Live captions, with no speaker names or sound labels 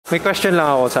May question lang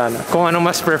ako sana. Kung ano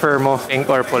mas prefer mo, pink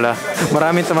or pula?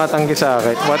 Maraming tumatanggi sa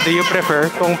akin. What do you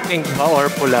prefer? Kung pink ba or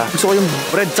pula? Gusto ko yung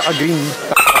red tsaka green.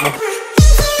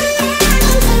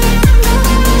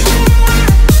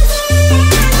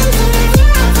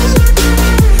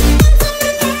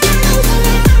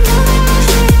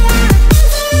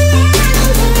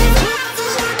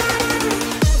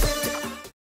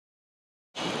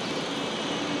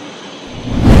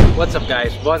 What's up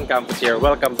guys? Campos here.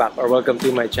 Welcome back or welcome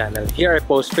to my channel. Here I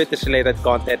post fitness related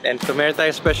content and so meron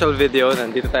tayong special video.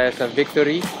 Nandito tayo sa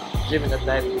Victory Gym and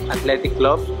Athletic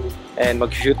Club and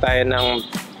mag-shoot tayo ng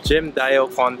gym dio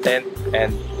content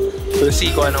and we'll see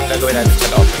kung anong gagawin natin sa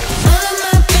loob.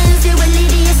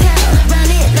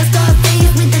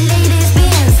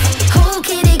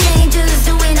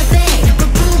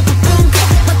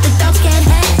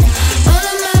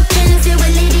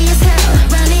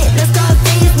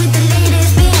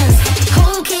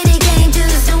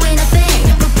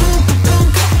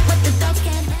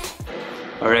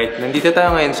 Nandito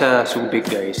tayo ngayon sa Subic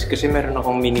guys kasi meron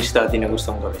akong mini study na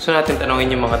gustong gawin. So natin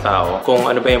tanongin yung mga tao kung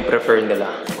ano ba yung prefer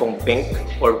nila, kung pink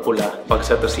or pula pag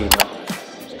sa Tosino.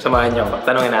 Samahan niyo ako,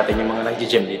 tanongin natin yung mga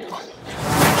nag-gym dito.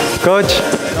 Coach,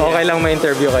 okay lang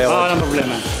ma-interview kayo? Oo, walang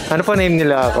problema. Ano po name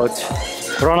nila, Coach?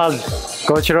 Ronald.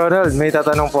 Coach Ronald, may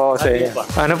tatanong po ako sa iyo.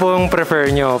 Ano po yung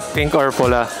prefer nyo, pink or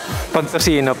pula? Pag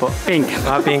Tosino po. Pink.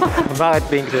 Pink. Bakit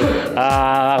pink?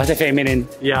 Kasi feminine.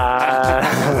 Yeah.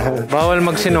 Bawal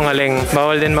magsinungaling.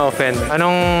 Bawal din ma-offend.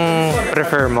 Anong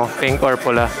prefer mo? Pink or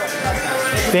pula?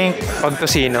 Pink. Pag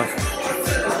Tosino.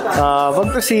 Pag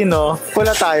Tosino,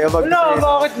 pula tayo. No,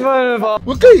 bakit mo?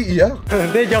 Huwag kayo iiyak.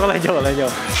 Hindi, joke lang.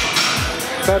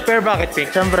 Pero bakit pink?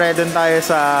 Siyempre, doon tayo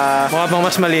sa... Mukha bang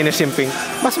mas malinis yung pink?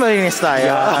 Mas malinis tayo.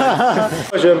 Yeah.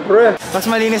 Siyempre. Mas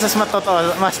malinis,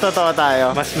 mas totoo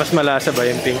tayo. Mas malasa ba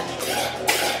yung pink?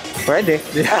 Pwede.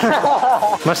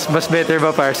 mas better ba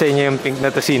para sa inyo yung pink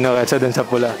na Tosino kaysa dun sa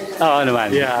pula? Oo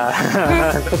naman. Yeah.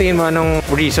 Tingin mo anong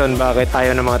reason bakit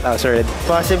ayaw ng mga tao sa red?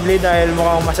 Possibly dahil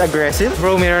mukhang mas aggressive.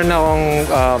 Bro, meron na akong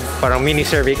parang mini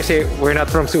survey kasi we're not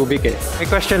from Subic eh. May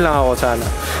question lang ako sana.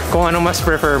 Kung ano mas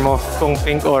prefer mo, kung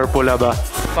pink or pula ba?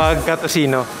 Pagka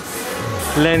Tosino.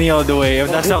 Leni all the way, if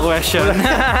that's the question.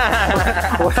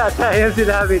 Wala tayo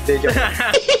sinabi.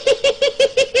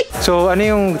 So, ano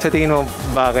yung sa tingin mo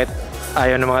bakit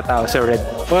ayaw ng mga tao sa red?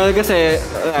 Well, kasi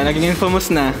naging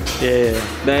infamous na. Yeah.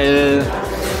 Dahil,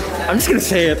 I'm just gonna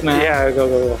say it na. Yeah,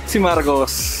 go. Si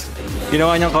Marcos,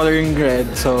 ginawa niyang coloring red,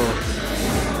 so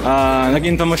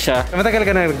naging infamous siya. Matagal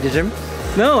ka na nag-gym?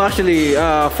 No, actually,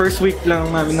 first week lang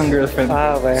namin ng girlfriend.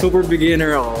 Okay. Super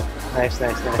beginner ako. Nice.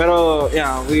 Pero,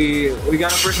 yeah, we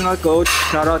got a personal coach.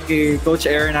 Shout out kay Coach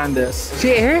Aaron Hernandez.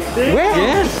 Si Air? Where?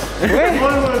 Yes! Where?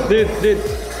 Dude.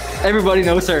 Everybody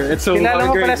knows her. It's so kilala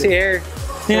mo pala si Air.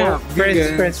 Yeah,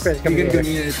 friends. Vegan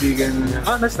community.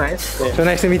 Oh, that's nice. Yeah. So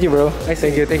nice to meet you, bro.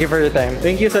 Thank you for your time.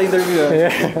 Thank you sa interview.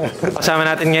 Yeah. Kasama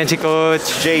natin ngayon si Coach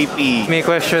JP. May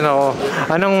question ako.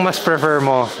 Anong mas prefer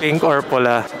mo, pink or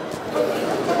pula?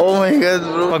 Oh my God,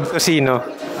 bro. Pag Tosino.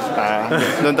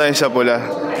 Doon tayo sa pula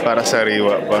para sa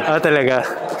riwa pa. Talaga.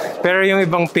 Pero yung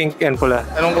ibang pink and pula.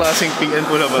 Anong klaseng pink and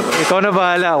pula ba to? Ikaw na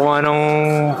bahala kung anong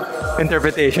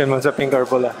interpretation mo sa pink or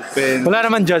pula. Wala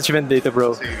naman judgment dito,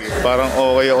 bro. Sige. Parang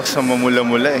okay ako sa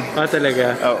mamula-mula eh.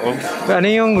 Talaga? Oo. Ano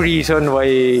yung reason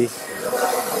why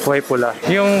pula?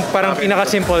 Yung parang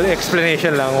pinaka-simple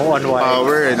explanation lang on why.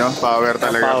 Power, no? Power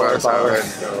talaga para sa akin.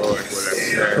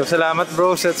 So, salamat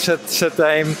bro sa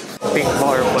time. Pink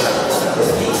mo or pula?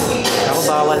 Ako,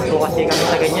 bawal po kasi kami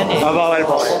sa ganyan eh. Bawal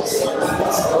po.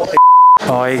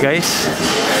 Okay guys,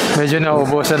 medyo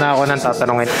naubusan na ako ng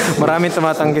tatanungin. Maraming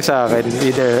tumatanggi sa akin.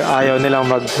 Either ayaw nilang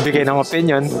magbigay ng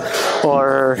opinion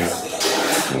or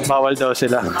bawal daw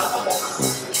sila.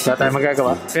 Wala tayong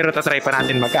magagawa. Pero tatry pa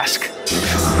natin mag-ask.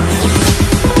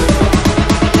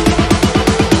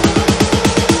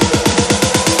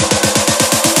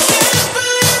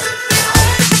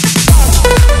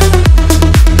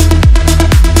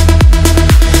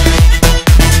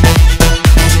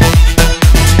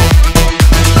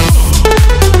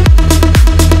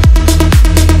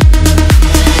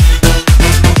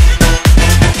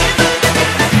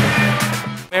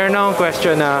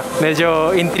 Question na medyo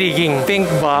intriguing. Pink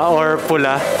ba or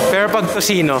pula? Pero pag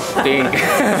Tosino, Pink.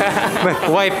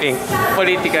 why pink?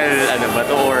 Political ano ba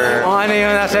to or Ano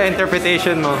yung nasa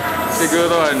interpretation mo?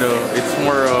 siguro it's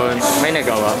more on may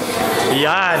nagawa.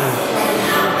 Yan!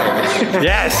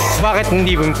 Yes! Bakit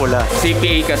hindi yung pula?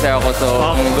 CPA kasi ako so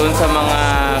doon sa mga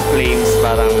claims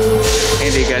parang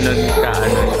hindi ganun ka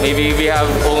Maybe we have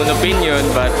own opinion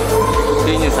but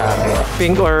yun yung sa akin.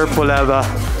 Pink or pula ba?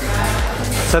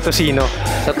 Sa Tosino.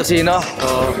 Sa tosino?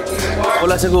 Oo.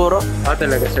 Pula siguro.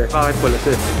 Talaga sir. Bakit pula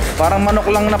sir? Parang manok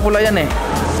lang na pula yan eh.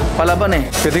 Palaban eh.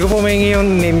 Pwede ko po mahingi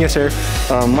yung name niyo sir.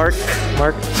 Mark.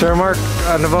 Mark. Sir Mark,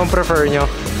 ano ba ang prefer nyo?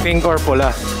 Pink or pula?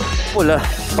 Pula.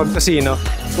 Pag tosino?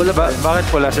 Pula ba? Bakit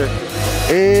pula sir?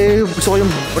 Gusto ko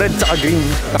yung red sa green.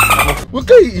 Huwag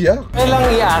kayo iiyak. Ano lang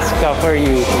i-ask ka for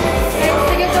you?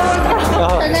 Sige po.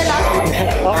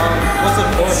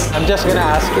 I'm just gonna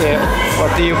ask if what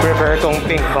do you prefer kung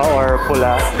pink ba or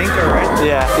pula? Pink or red?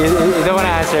 Yeah, you don't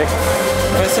wanna answer.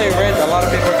 If I say red, a lot of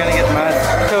people are gonna get mad.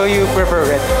 So you prefer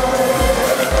red?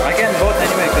 I can vote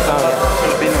anyway because I'm not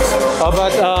Filipino, so How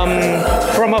about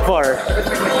from afar?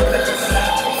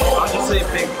 I'll just say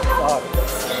pink.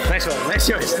 Nice one, nice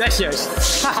choice, nice choice.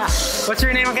 What's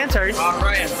your name again, sorry?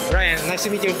 Ryan. Ryan, nice to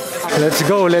meet you. Let's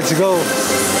go, let's go.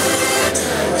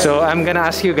 So I'm gonna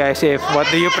ask you guys if what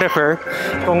do you prefer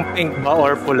kung pink ba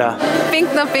or pula?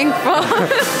 Pink na pink po.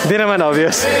 Hindi naman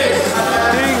obvious.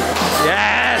 Pink.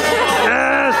 Yes!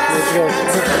 Yes! Let's go.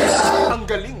 Ang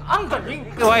galing! Ang galing!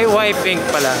 Why pink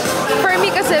pala? For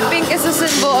me kasi pink is a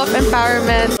symbol of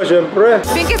empowerment. Siyempre.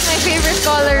 Pink is my favorite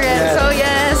color so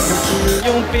yes.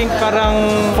 Yung pink parang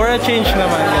for a change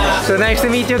naman. So nice to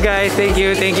meet you guys. Thank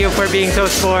you for being so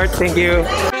sport. Thank you.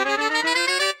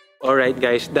 Alright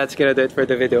guys, that's gonna do it for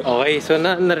the video. Okay, so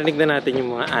narinig na natin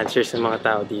yung mga answers ng mga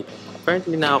tao dito.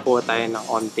 Apparently nakakuha tayo ng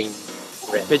onting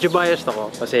red. Medyo biased ako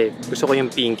kasi gusto ko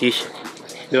yung pinkish.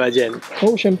 Di ba, Jen?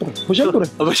 Oh, syempre. Oh, syempre.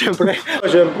 Aba, syempre. Oh,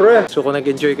 syempre. So kung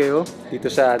nag-enjoy kayo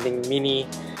dito sa ating mini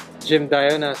gym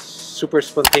tayo na super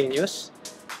spontaneous,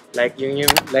 like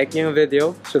yung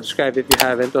video, subscribe if you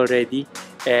haven't already,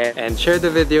 and share the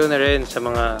video na rin sa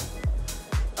mga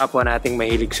kapwa nating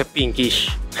mahilig sa pinkish.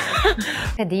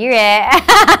 Kadire.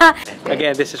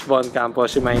 Again, this is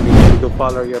Campos reminding you to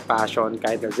follow your passion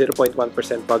kahit na 0.1%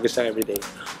 progress lang everyday.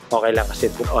 Okay lang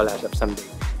kasi it will all add up someday.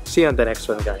 See you on the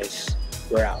next one guys.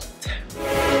 We're out.